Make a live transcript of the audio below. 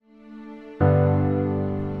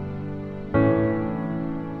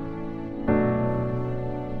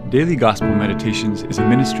Daily Gospel Meditations is a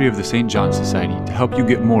ministry of the St. John Society to help you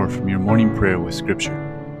get more from your morning prayer with Scripture.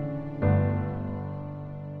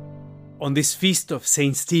 On this feast of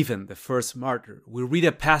Saint Stephen, the first martyr, we read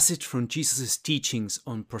a passage from Jesus' teachings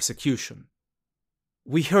on persecution.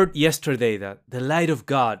 We heard yesterday that the light of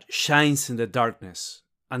God shines in the darkness,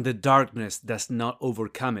 and the darkness does not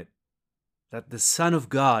overcome it. That the Son of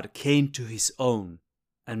God came to his own,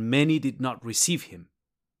 and many did not receive him.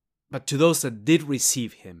 But to those that did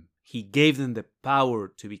receive him, he gave them the power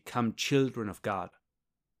to become children of God.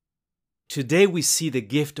 Today we see the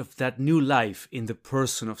gift of that new life in the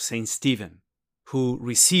person of Saint Stephen, who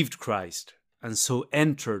received Christ and so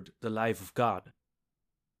entered the life of God.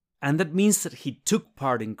 And that means that he took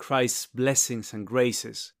part in Christ's blessings and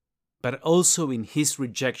graces, but also in his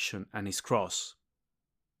rejection and his cross.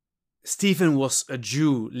 Stephen was a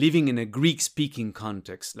Jew living in a Greek-speaking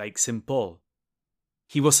context like St. Paul.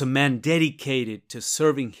 He was a man dedicated to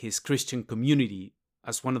serving his Christian community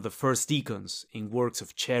as one of the first deacons in works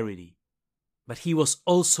of charity. But he was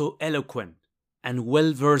also eloquent and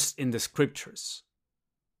well-versed in the scriptures.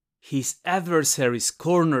 His adversaries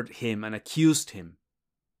cornered him and accused him,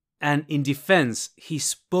 and in defense he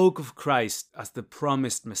spoke of Christ as the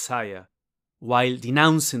promised Messiah, while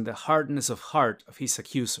denouncing the hardness of heart of his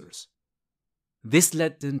accusers. This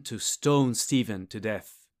led them to stone Stephen to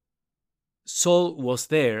death. Saul was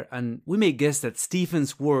there, and we may guess that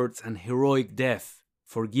Stephen's words and heroic death,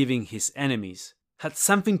 forgiving his enemies, had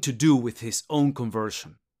something to do with his own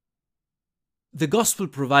conversion. The Gospel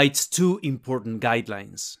provides two important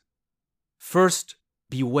guidelines. First,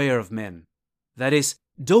 beware of men. That is,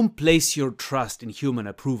 don't place your trust in human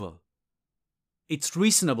approval. It's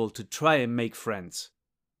reasonable to try and make friends,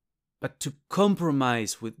 but to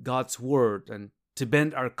compromise with God's word and to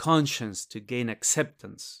bend our conscience to gain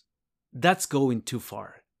acceptance, that's going too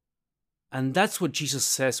far. And that's what Jesus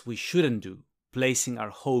says we shouldn't do, placing our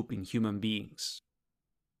hope in human beings.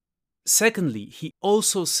 Secondly, he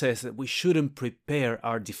also says that we shouldn't prepare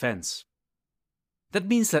our defense. That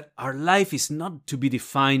means that our life is not to be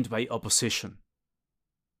defined by opposition.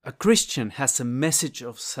 A Christian has a message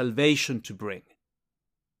of salvation to bring.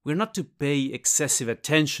 We're not to pay excessive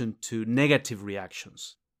attention to negative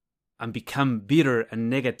reactions and become bitter and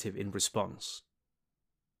negative in response.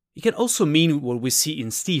 It can also mean what we see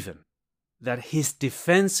in Stephen, that his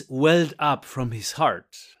defense welled up from his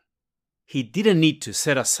heart. He didn't need to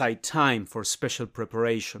set aside time for special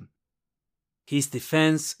preparation. His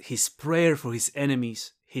defense, his prayer for his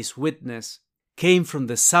enemies, his witness, came from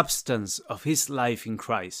the substance of his life in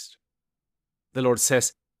Christ. The Lord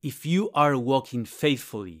says, if you are walking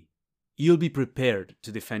faithfully, you'll be prepared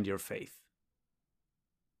to defend your faith.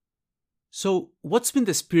 So, what's been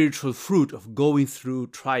the spiritual fruit of going through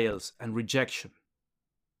trials and rejection?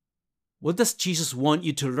 What does Jesus want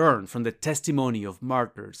you to learn from the testimony of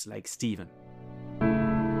martyrs like Stephen?